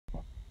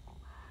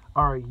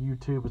Alright,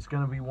 YouTube, it's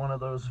going to be one of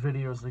those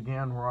videos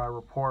again where I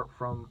report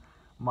from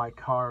my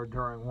car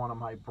during one of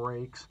my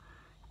breaks,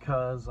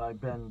 because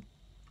I've been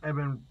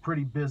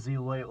pretty busy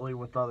lately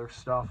with other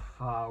stuff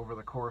over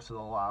the course of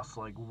the last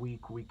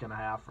week and a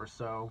half or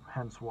so,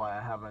 hence why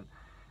I haven't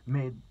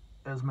made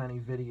as many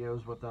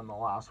videos within the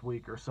last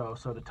week or so.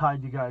 So to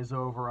tide you guys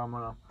over, I'm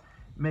going to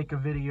make a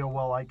video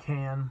while I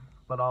can,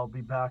 but I'll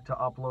be back to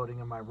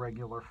uploading in my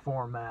regular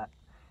format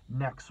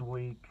next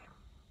week.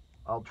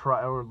 I'll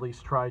try, or at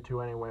least try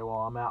to anyway,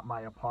 while I'm at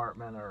my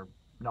apartment or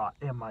not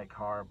in my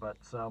car. But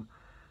so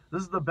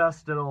this is the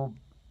best it'll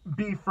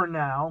be for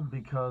now,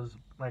 because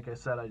like I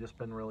said, I've just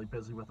been really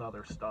busy with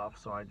other stuff.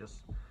 So I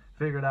just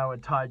figured I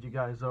would tide you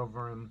guys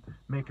over and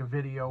make a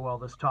video while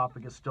this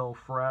topic is still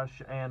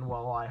fresh and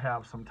while I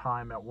have some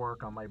time at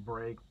work on my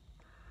break.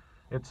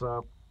 It's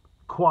a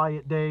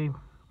quiet day.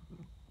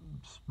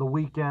 The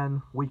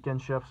weekend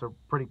shifts are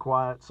pretty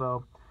quiet,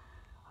 so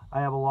I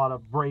have a lot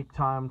of break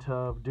time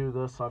to do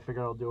this, so I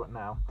figured I'll do it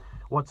now.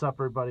 What's up,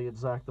 everybody?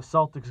 It's Zach, the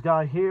Celtics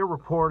guy here,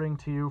 reporting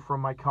to you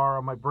from my car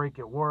on my break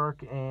at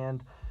work,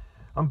 and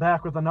I'm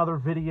back with another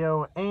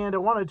video, and I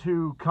wanted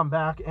to come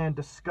back and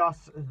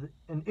discuss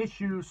an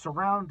issue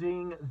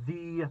surrounding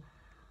the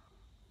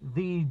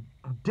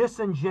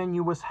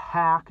disingenuous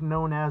hack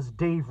known as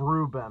Dave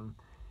Rubin,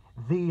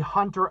 the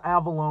Hunter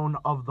Avallone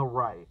of the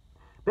right.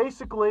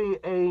 Basically,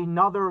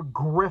 another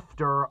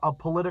grifter, a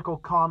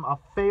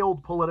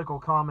failed political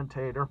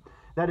commentator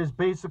that is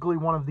basically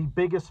one of the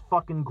biggest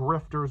fucking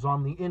grifters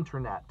on the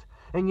internet.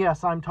 And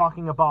yes, I'm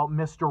talking about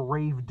Mr.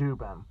 Rave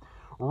Dubin.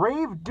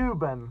 Rave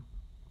Dubin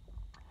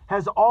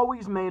has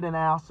always made an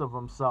ass of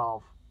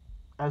himself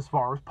as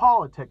far as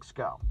politics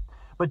go.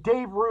 But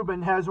Dave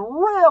Rubin has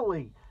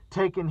really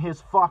taken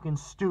his fucking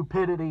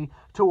stupidity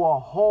to a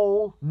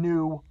whole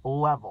new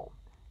level.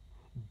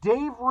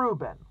 Dave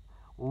Rubin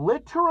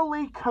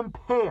literally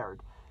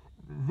compared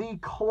the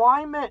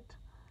climate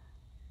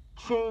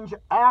change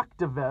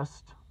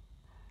activist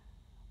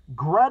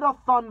Greta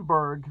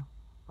Thunberg,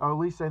 or at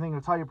least I think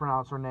that's how you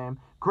pronounce her name,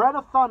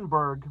 Greta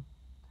Thunberg,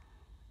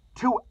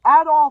 to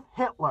Adolf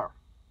Hitler.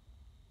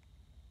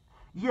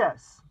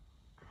 Yes,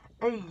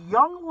 a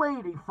young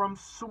lady from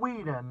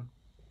Sweden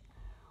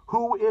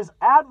who is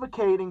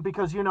advocating,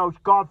 because, you know,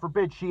 God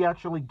forbid she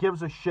actually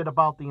gives a shit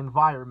about the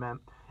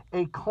environment,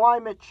 a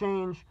climate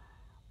change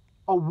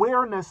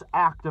awareness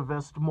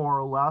activist, more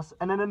or less,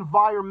 and an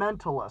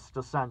environmentalist,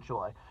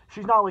 essentially.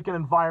 She's not like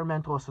an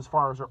environmentalist as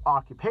far as her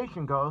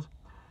occupation goes,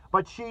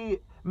 but she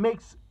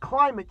makes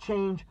climate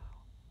change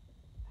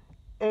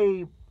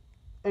a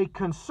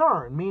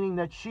concern, meaning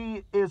that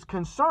she is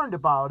concerned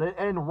about it,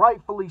 and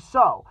rightfully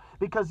so.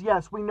 Because,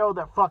 yes, we know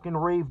that fucking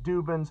Rave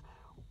Dubin's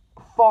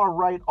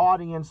far-right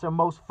audience and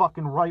most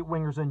fucking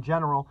right-wingers in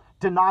general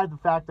deny the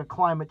fact that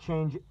climate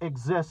change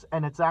exists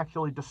and it's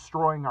actually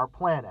destroying our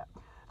planet.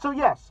 So,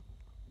 yes,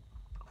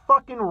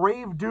 fucking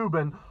Rave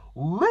Dubin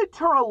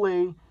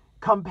literally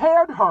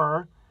compared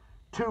her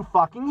to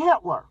fucking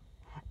Hitler.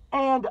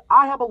 And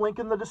I have a link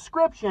in the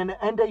description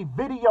and a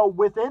video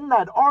within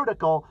that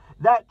article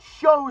that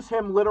shows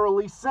him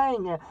literally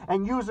saying it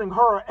and using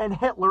her and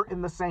Hitler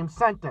in the same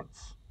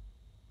sentence.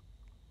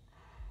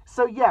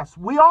 So yes,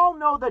 we all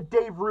know that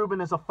Dave Rubin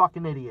is a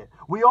fucking idiot.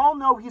 We all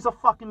know he's a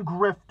fucking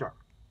grifter.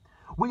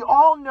 We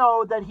all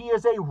know that he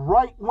is a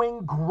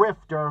right-wing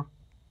grifter,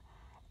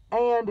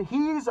 and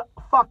he's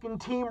fucking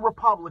Team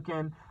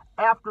Republican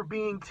after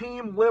being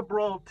Team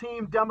Liberal,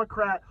 Team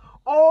Democrat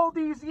all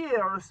these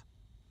years.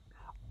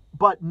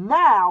 But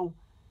now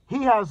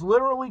he has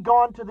literally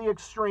gone to the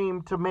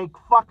extreme to make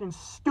fucking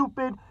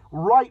stupid,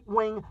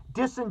 right-wing,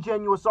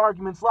 disingenuous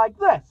arguments like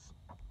this.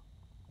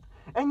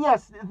 And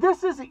yes,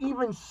 this is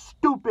even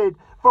stupid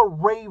for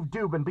Rave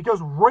Dubin, because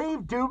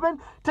Rave Dubin,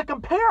 to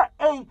compare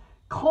a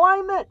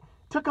climate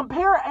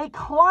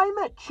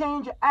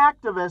change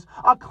activist,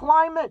 a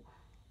climate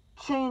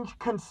change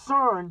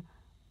concern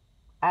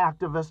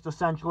activist,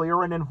 essentially,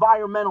 or an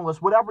environmentalist,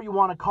 whatever you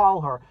want to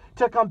call her,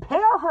 to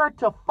compare her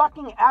to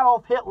fucking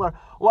Adolf Hitler,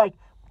 like,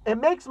 it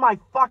makes my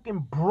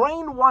fucking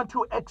brain want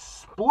to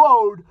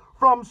explode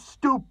from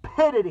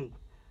stupidity.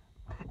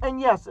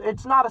 And yes,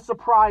 it's not a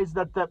surprise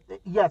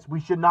yes, we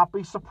should not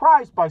be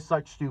surprised by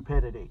such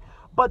stupidity.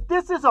 But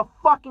this is a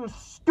fucking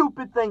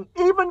stupid thing,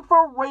 even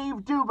for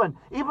Rave Dubin,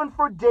 even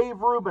for Dave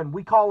Rubin.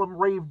 We call him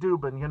Rave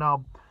Dubin, you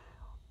know.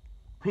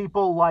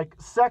 People like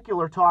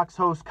Secular Talks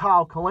host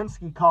Kyle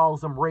Kalinske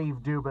calls him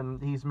Rave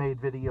Dubin. He's made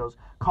videos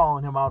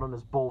calling him out on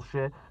his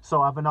bullshit.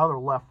 So have another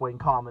left-wing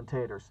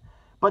commentators.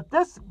 But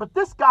this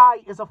guy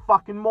is a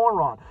fucking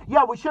moron.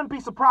 Yeah, we shouldn't be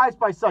surprised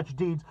by such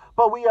deeds,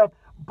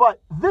 but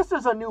this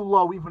is a new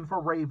low even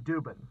for Rave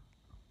Dubin.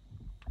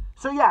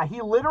 So yeah,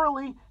 he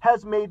literally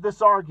has made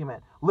this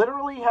argument.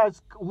 Literally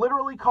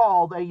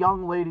called a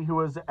young lady who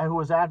was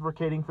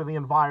advocating for the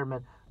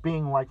environment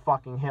being like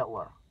fucking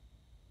Hitler.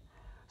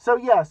 So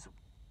yes,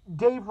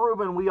 Dave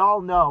Rubin, we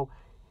all know,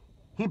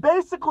 he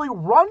basically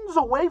runs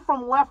away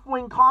from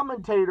left-wing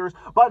commentators,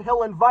 but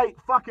he'll invite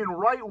fucking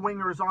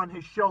right-wingers on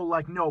his show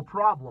like no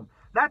problem.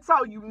 That's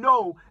how you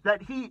know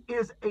that he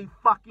is a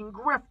fucking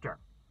grifter.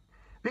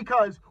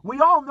 Because we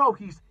all know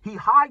he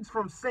hides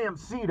from Sam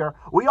Cedar.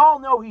 We all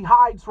know he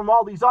hides from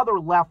all these other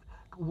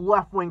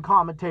left-wing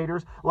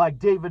commentators like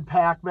David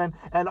Pakman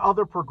and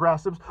other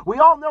progressives. We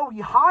all know he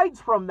hides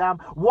from them.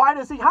 Why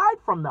does he hide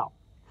from them?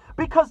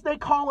 Because they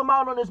call him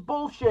out on his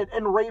bullshit,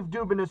 and Dave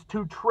Rubin is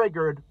too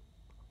triggered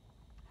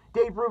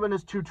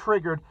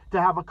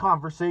to have a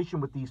conversation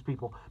with these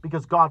people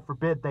because, God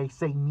forbid, they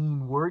say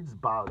mean words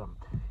about him.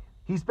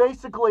 He's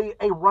basically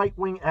a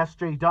right-wing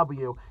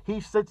SJW. He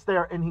sits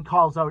there and he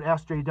calls out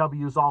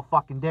SJWs all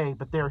fucking day,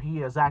 but there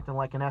he is acting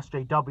like an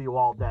SJW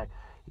all day.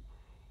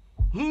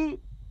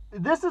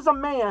 This is a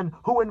man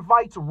who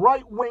invites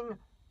right-wing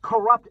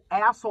corrupt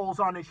assholes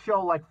on his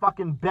show like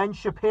fucking Ben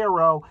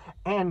Shapiro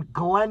and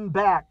Glenn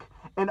Beck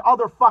and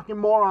other fucking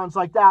morons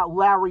like that,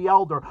 Larry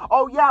Elder.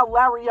 Oh yeah,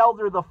 Larry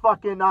Elder, the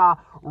fucking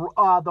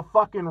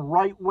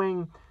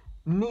right-wing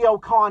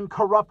neocon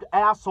corrupt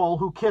asshole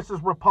who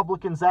kisses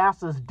Republicans'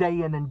 asses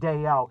day in and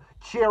day out,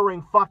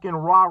 cheering fucking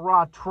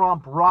rah-rah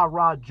Trump,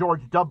 rah-rah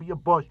George W.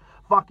 Bush,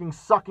 fucking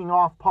sucking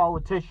off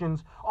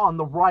politicians on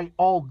the right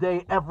all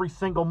day, every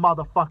single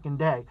motherfucking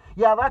day.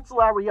 Yeah, that's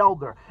Larry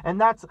Elder,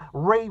 and that's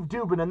Dave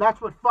Rubin, and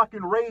that's what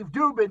fucking Dave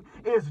Rubin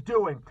is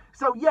doing.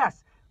 So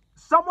yes,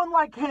 someone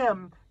like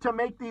him to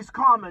make these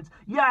comments,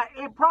 yeah,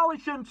 it probably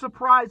shouldn't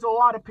surprise a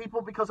lot of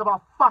people because of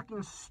how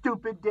fucking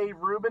stupid Dave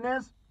Rubin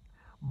is,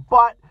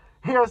 but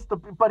here's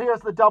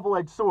the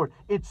double-edged sword.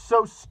 It's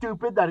so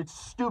stupid that it's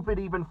stupid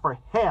even for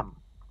him.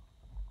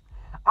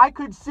 I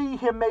could see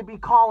him maybe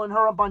calling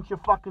her a bunch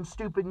of fucking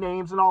stupid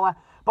names and all that,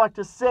 but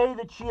to say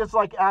that she is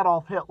like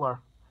Adolf Hitler,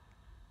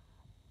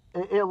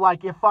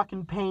 it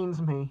fucking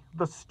pains me.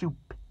 The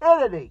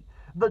stupidity.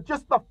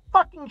 Just the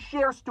fucking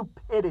sheer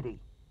stupidity.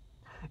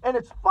 And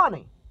it's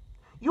funny.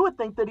 You would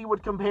think that he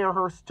would compare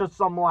her to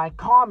some, like,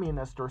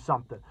 communist or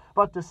something.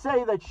 But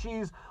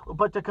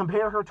to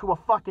compare her to a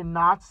fucking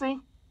Nazi?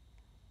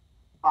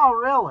 Oh,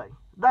 really?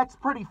 That's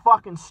pretty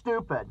fucking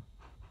stupid.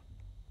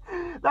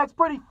 That's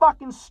pretty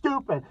fucking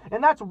stupid.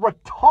 And that's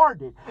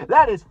retarded.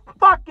 That is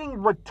fucking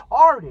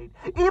retarded.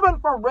 Even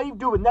for Dave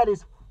Rubin, that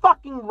is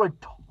fucking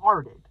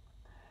retarded.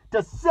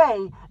 To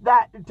say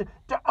that,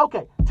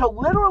 to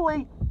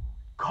literally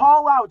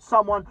call out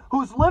someone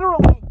who's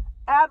literally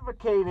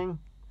advocating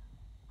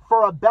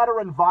for a better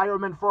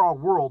environment for our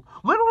world.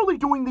 Literally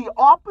doing the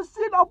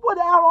opposite of what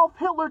Adolf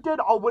Hitler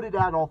did. Oh, what did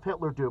Adolf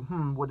Hitler do?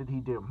 What did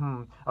he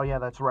do? Oh, yeah,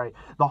 that's right.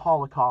 The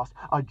Holocaust,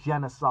 a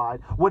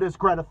genocide. What is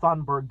Greta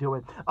Thunberg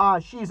doing?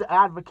 She's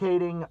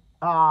advocating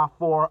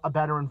for a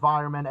better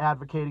environment,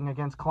 advocating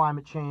against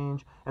climate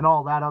change, and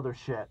all that other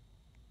shit.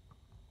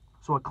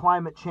 So a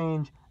climate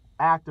change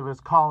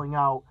activist calling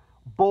out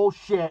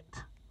bullshit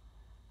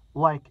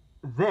like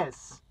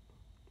this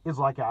is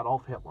like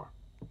Adolf Hitler.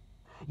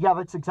 Yeah,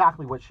 that's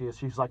exactly what she is.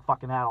 She's like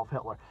fucking Adolf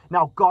Hitler.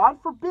 Now,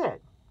 God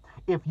forbid,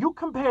 if you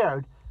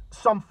compared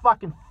some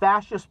fucking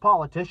fascist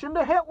politician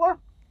to Hitler,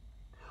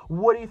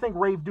 what do you think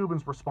Dave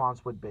Rubin's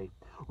response would be?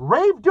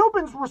 Dave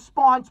Rubin's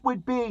response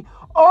would be,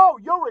 oh,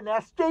 you're an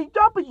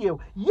SJW.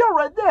 You're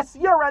a this,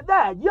 you're a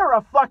that. You're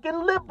a fucking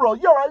liberal.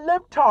 You're a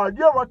libtard.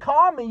 You're a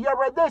commie.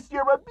 You're a this.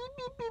 You're a beep,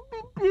 beep, beep,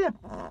 beep, beep.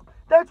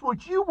 That's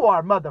what you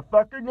are,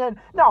 motherfucker.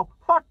 No,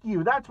 fuck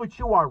you. That's what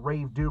you are,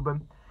 Dave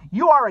Rubin.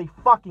 You are a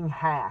fucking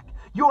hack.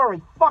 You are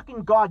a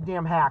fucking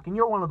goddamn hack, and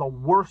you're one of the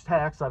worst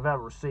hacks I've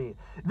ever seen.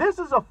 This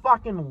is a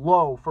fucking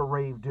low for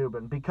Dave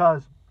Rubin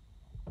because,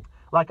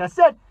 like I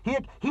said, he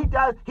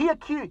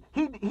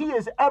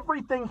is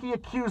everything he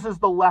accuses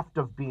the left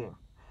of being.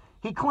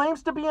 He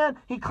was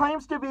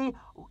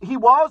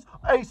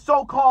a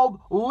so-called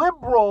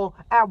liberal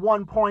at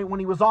one point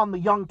when he was on the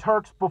Young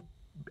Turks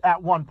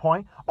at one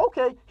point.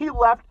 Okay, he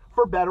left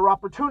for better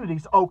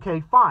opportunities.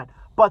 Okay, fine.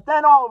 But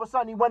then all of a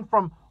sudden he went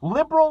from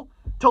liberal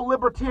to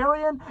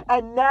libertarian,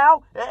 and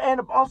now,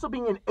 and also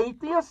being an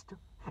atheist,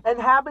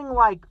 and having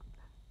like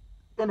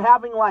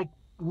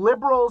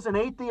liberals and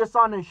atheists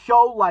on his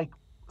show, like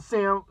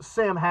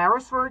Sam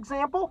Harris, for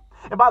example.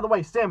 And by the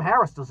way, Sam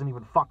Harris doesn't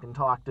even fucking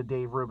talk to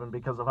Dave Rubin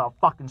because of how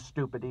fucking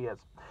stupid he is.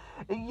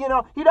 You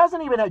know, he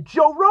doesn't even have,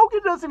 Joe Rogan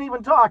doesn't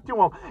even talk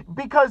to him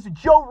because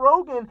Joe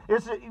Rogan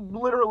is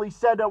literally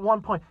said at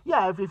one point,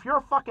 yeah, if you're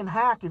a fucking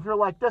hack, if you're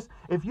like this,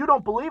 if you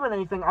don't believe in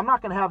anything, I'm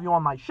not going to have you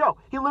on my show.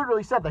 He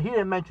literally said that. He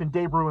didn't mention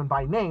Dave Rubin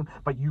by name,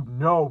 but you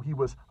know he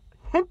was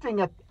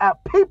hinting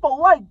at people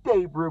like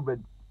Dave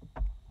Rubin.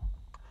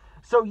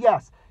 So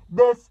yes,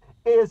 this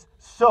is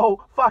so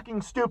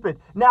fucking stupid.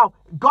 Now,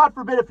 God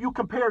forbid if you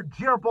compare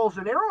Jair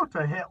Bolsonaro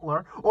to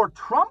Hitler, or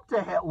Trump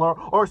to Hitler,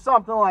 or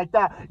something like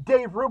that,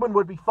 Dave Rubin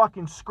would be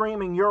fucking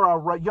screaming,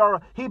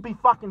 he'd be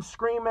fucking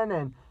screaming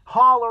and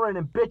hollering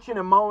and bitching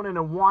and moaning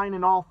and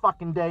whining all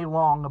fucking day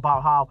long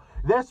about how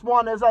this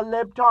one is a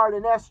libtard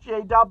and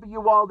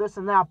SJW, all this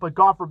and that, but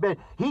God forbid,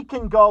 he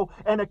can go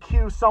and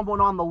accuse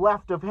someone on the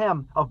left of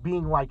him of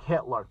being like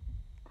Hitler.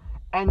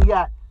 And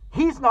yet,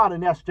 he's not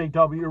an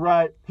SJW,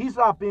 right? He's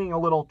not being a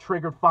little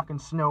triggered fucking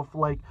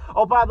snowflake.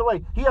 Oh, by the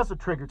way, he has a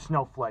triggered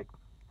snowflake.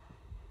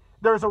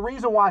 There's a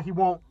reason why he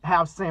won't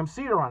have Sam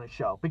Cedar on his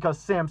show, because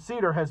Sam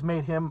Cedar has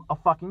made him a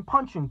fucking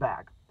punching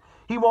bag.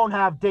 He won't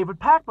have David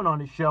Pakman on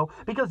his show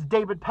because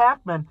David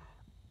Pakman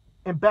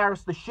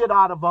embarrassed the shit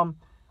out of him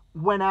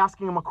when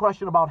asking him a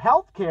question about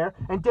healthcare,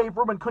 and Dave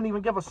Rubin couldn't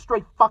even give a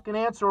straight fucking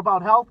answer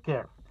about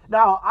healthcare.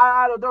 Now,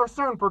 there are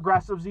certain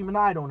progressives even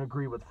I don't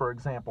agree with, for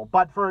example.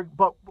 But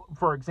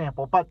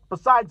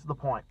besides the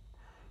point,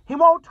 he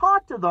won't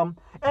talk to them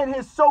in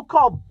his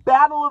so-called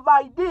battle of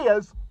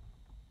ideas.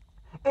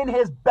 In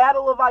his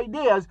battle of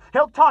ideas,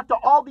 he'll talk to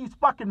all these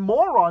fucking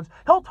morons.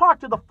 He'll talk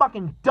to the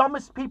fucking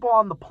dumbest people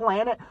on the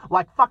planet,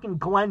 like fucking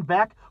Glenn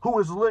Beck, who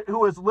is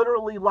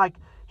literally like,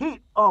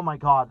 oh my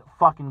God,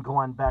 fucking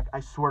Glenn Beck, I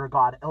swear to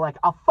God, like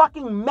a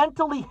fucking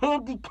mentally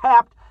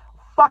handicapped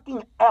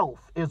fucking elf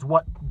is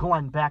what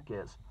Glenn Beck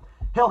is.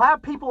 He'll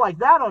have people like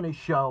that on his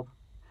show.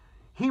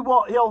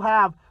 He'll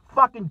have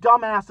fucking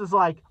dumbasses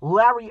like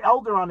Larry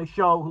Elder on his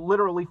show,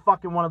 literally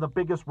fucking one of the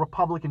biggest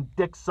Republican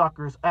dick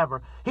suckers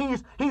ever.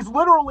 He's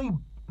literally,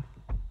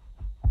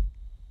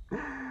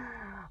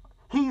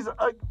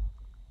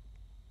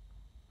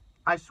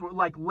 I swear,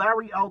 like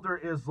Larry Elder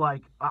is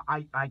like,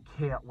 I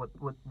can't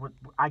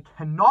I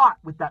cannot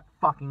with that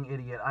fucking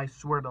idiot. I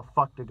swear to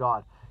fuck to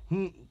God.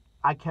 I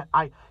can't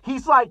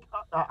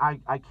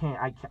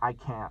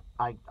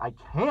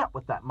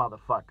with that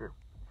motherfucker.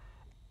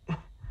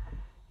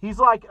 He's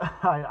like,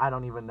 I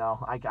don't even know.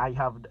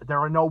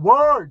 There are no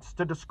words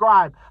to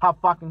describe how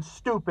fucking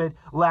stupid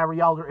Larry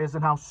Elder is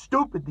and how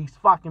stupid these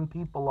fucking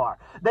people are.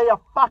 They are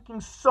fucking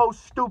so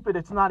stupid,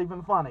 it's not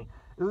even funny.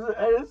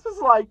 It's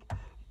just like,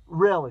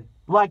 really,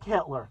 like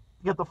Hitler.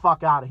 Get the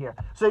fuck out of here.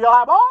 So you'll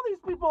have all these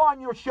people on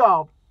your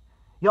show.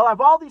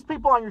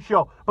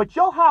 But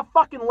you'll have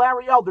fucking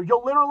Larry Elder.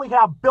 You'll literally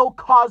have Bill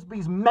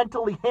Cosby's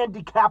mentally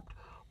handicapped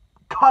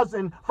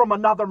cousin from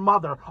another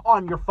mother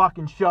on your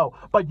fucking show.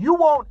 But you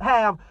won't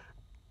have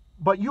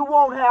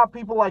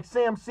people like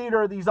Sam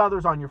Cedar or these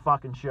others on your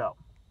fucking show.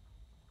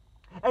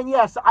 And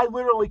yes, I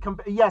literally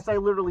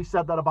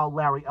said that about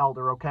Larry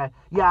Elder, okay?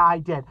 Yeah, I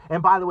did.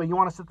 And by the way, you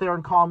want to sit there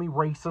and call me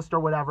racist or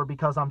whatever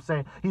because I'm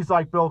saying he's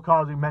like Bill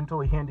Cosby,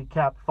 mentally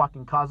handicapped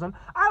fucking cousin?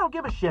 I don't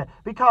give a shit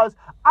because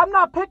I'm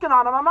not picking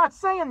on him. I'm not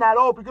saying that,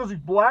 because he's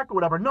black or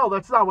whatever. No,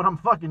 that's not what I'm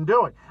fucking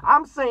doing.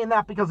 I'm saying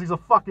that because he's a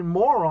fucking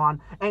moron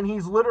and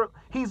he's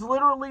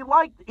literally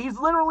like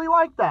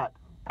that.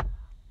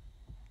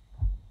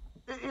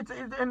 It's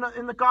in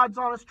the God's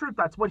honest truth.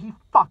 That's what he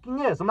fucking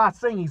is. I'm not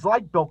saying he's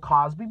like Bill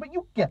Cosby, but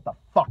you get the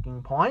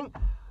fucking point.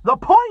 The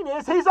point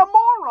is he's a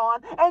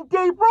moron, and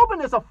Dave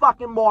Rubin is a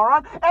fucking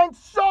moron, and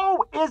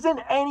so isn't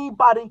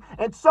anybody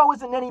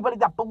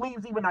that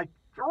believes even a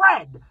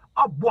shred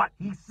of what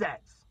he says.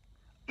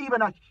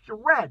 Even a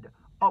shred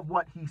of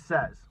what he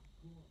says.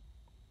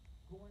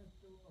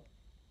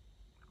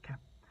 Okay.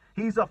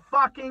 He's a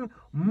fucking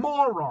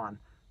moron.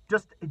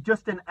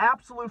 Just an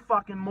absolute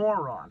fucking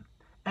moron.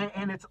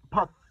 And it's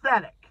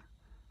pathetic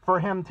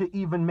for him to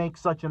even make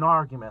such an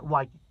argument.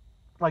 Like,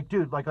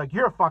 dude, like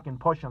you're fucking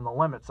pushing the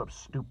limits of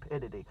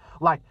stupidity.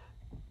 Like,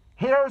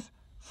 here's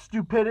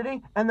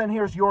stupidity, and then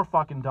here's your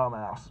fucking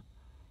dumbass.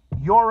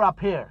 You're up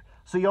here.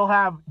 So you'll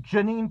have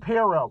Jeanine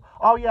Pirro.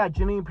 Oh yeah,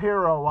 Jeanine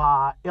Pirro,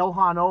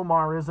 Ilhan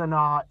Omar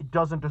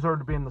doesn't deserve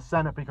to be in the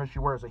Senate because she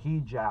wears a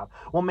hijab.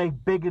 We'll make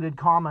bigoted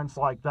comments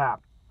like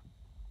that.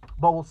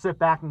 But we'll sit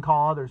back and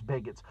call others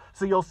bigots.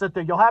 So you'll sit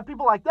there, you'll have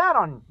people like that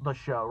on the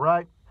show,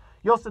 right?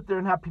 You'll sit there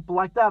and have people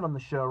like that on the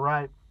show,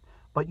 right?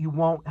 But you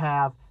won't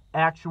have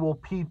actual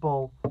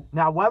people.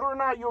 Now, whether or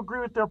not you agree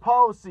with their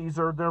policies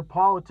or their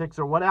politics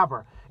or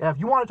whatever, if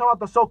you want to talk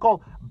about the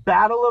so-called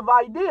battle of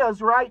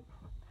ideas, right?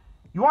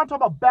 You want to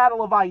talk about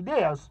battle of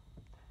ideas,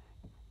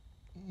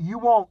 you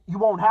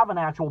won't have an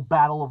actual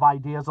battle of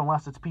ideas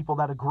unless it's people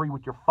that agree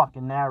with your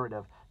fucking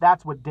narrative.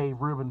 That's what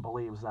Dave Rubin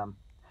believes in.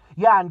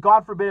 Yeah, and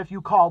God forbid if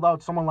you called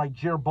out someone like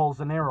Jair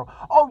Bolsonaro.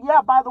 Oh,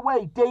 yeah, by the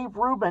way, Dave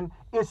Rubin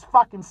is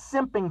fucking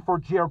simping for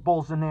Jair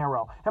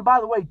Bolsonaro. And by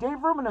the way,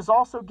 Dave Rubin is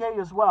also gay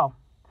as well.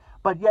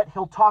 But yet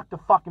he'll talk to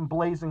fucking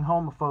blazing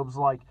homophobes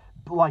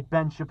like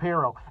Ben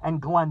Shapiro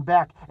and Glenn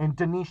Beck and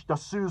Dinesh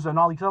D'Souza and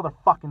all these other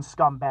fucking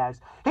scumbags.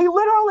 He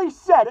literally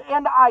said,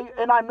 and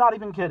I'm not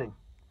even kidding.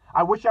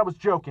 I wish I was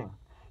joking.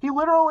 He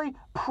literally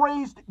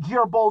praised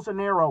Jair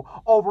Bolsonaro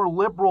over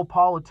liberal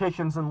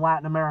politicians in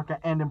Latin America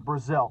and in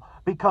Brazil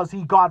because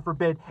he, God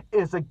forbid,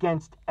 is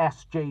against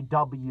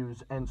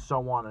SJWs and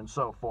so on and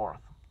so forth.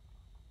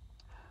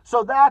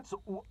 So that's,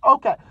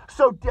 okay,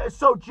 so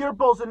Jair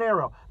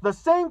Bolsonaro, the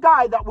same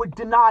guy that would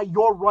deny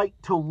your right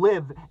to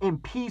live in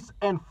peace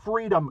and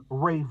freedom,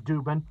 Rave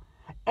Dubin,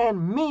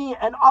 and me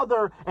and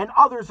others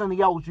in the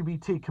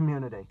LGBT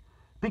community.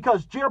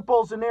 Because Jair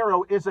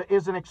Bolsonaro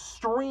is an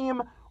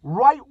extreme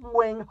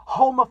right-wing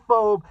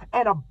homophobe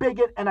and a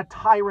bigot and a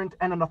tyrant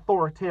and an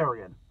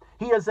authoritarian.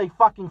 He is a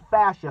fucking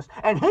fascist,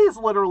 and he's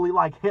literally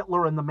like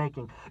Hitler in the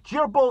making.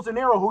 Jair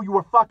Bolsonaro, who you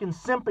were fucking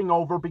simping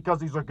over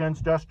because he's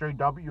against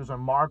SJWs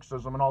and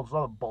Marxism and all this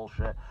other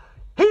bullshit,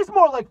 he's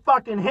more like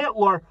fucking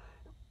Hitler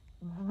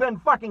than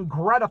fucking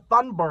Greta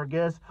Thunberg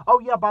is. Oh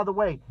yeah, by the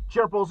way,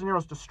 Jair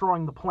Bolsonaro's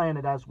destroying the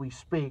planet as we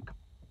speak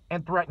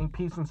and threatening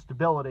peace and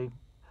stability,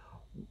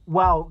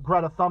 while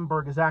Greta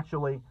Thunberg is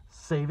actually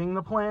saving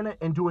the planet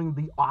and doing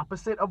the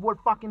opposite of what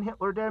fucking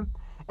Hitler did.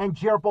 And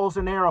Jair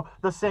Bolsonaro,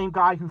 the same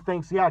guy who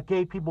thinks, yeah,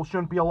 gay people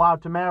shouldn't be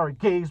allowed to marry,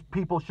 gay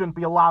people shouldn't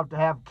be allowed to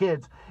have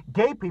kids,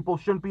 gay people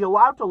shouldn't be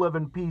allowed to live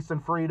in peace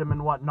and freedom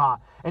and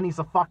whatnot. And he's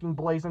a fucking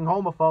blazing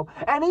homophobe.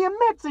 And he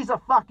admits he's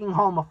a fucking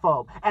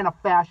homophobe and a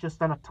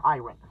fascist and a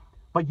tyrant.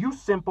 But you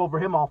simp over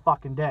him all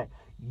fucking day.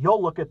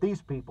 You'll look at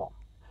these people.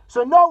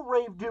 So no,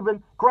 Rave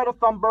Dubin, Greta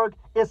Thunberg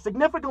is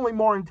significantly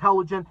more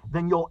intelligent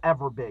than you'll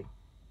ever be.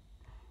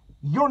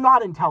 You're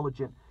not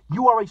intelligent.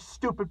 You are a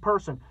stupid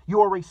person.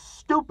 You are a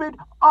stupid,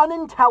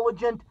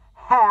 unintelligent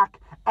hack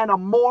and a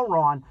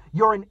moron.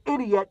 You're an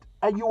idiot,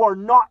 and you are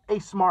not a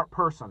smart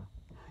person.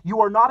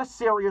 You are not a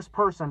serious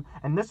person,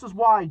 and this is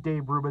why,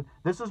 Dave Rubin,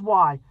 this is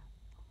why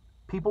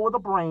people with a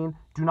brain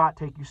do not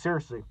take you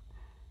seriously.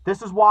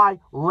 This is why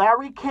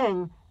Larry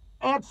King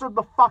answered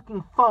the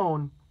fucking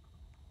phone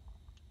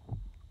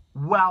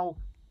while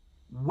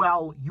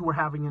you were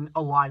having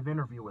a live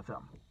interview with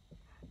him.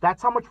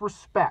 That's how much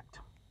respect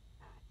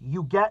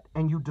you get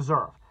and you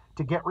deserve.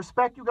 To get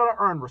respect, you got to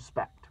earn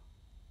respect.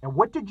 And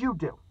what did you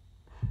do?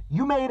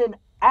 You made an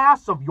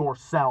ass of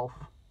yourself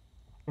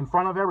in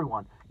front of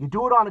everyone. You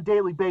do it on a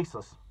daily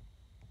basis.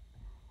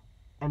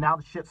 And now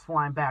the shit's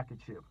flying back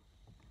at you.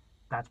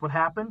 That's what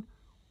happened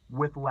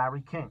with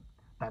Larry King.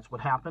 That's what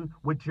happened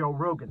with Joe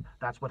Rogan.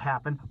 That's what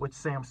happened with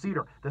Sam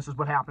Cedar. This is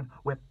what happened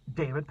with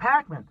David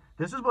Pakman.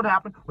 This is what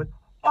happened with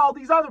all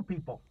these other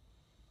people.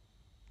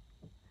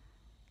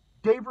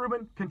 Dave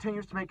Rubin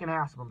continues to make an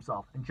ass of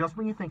himself, and just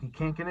when you think he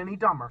can't get any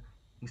dumber,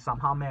 he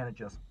somehow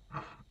manages.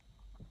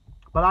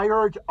 But I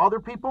urge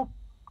other people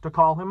to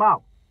call him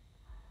out.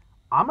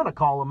 I'm going to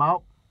call him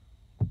out.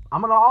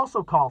 I'm going to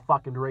also call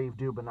fucking Rave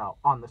Dubin out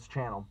on this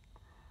channel.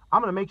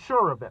 I'm going to make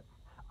sure of it.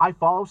 I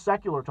follow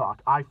Secular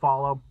Talk. I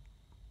follow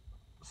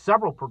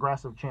several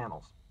progressive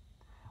channels.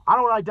 I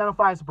don't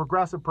identify as a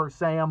progressive per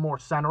se. I'm more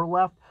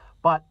center-left,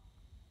 but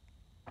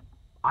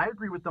I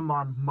agree with them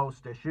on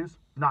most issues.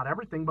 Not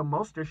everything, but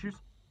most issues.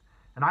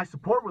 And I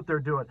support what they're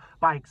doing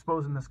by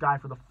exposing this guy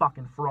for the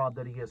fucking fraud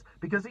that he is.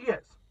 Because he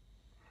is.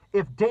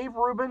 If Dave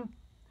Rubin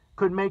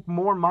could make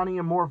more money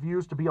and more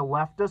views to be a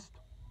leftist,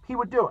 he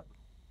would do it.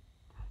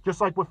 Just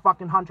like what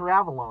fucking Hunter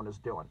Avallone is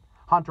doing.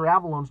 Hunter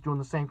Avallone's doing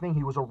the same thing.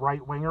 He was a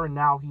right-winger, and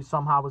now he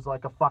somehow is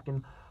like a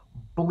fucking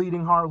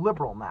bleeding heart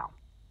liberal now.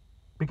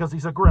 Because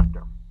he's a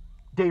grifter.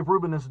 Dave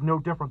Rubin is no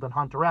different than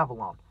Hunter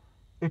Avallone.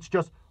 It's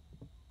just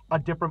a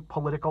different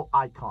political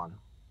icon.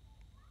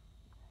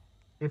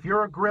 If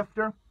you're a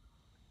grifter,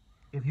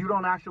 if you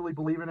don't actually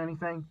believe in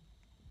anything,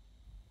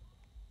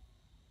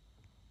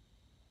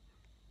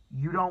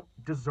 you don't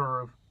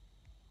deserve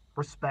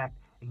respect,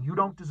 and you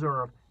don't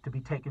deserve to be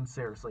taken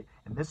seriously.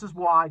 And this is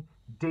why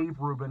Dave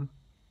Rubin,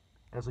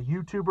 as a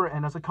YouTuber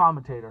and as a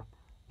commentator,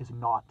 is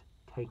not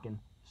taken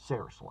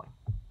seriously.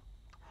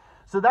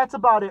 So that's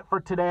about it for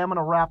today. I'm going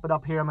to wrap it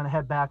up here. I'm going to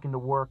head back into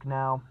work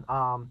now.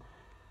 I'm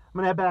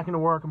going to head back into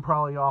work. I'm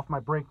probably off my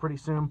break pretty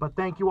soon. But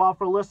thank you all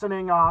for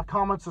listening.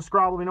 Comment,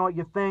 subscribe, let me know what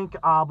you think.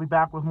 I'll be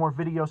back with more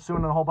videos soon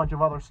and a whole bunch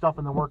of other stuff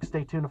in the works.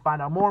 Stay tuned to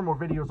find out more. More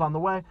videos on the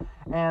way.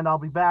 And I'll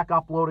be back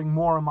uploading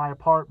more in my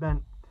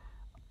apartment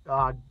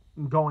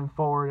going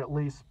forward. At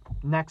least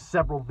next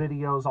several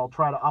videos, I'll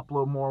try to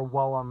upload more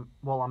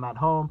while I'm at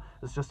home.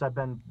 It's just I've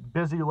been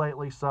busy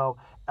lately, so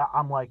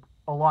I'm like,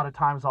 a lot of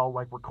times I'll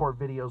like record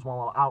videos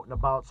while I'm out and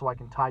about so I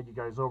can tide you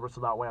guys over,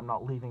 so that way I'm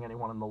not leaving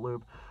anyone in the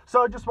loop.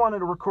 So I just wanted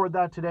to record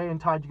that today and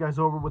tide you guys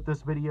over with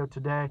this video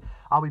today.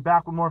 I'll be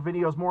back with more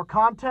videos, more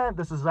content.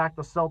 This is Zach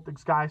the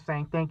Celtics guy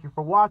saying thank you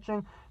for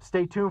watching.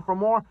 Stay tuned for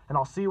more, and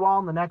I'll see you all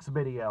in the next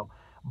video.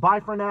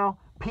 Bye for now.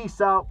 Peace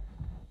out,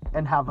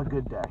 and have a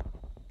good day.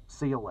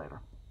 See you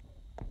later.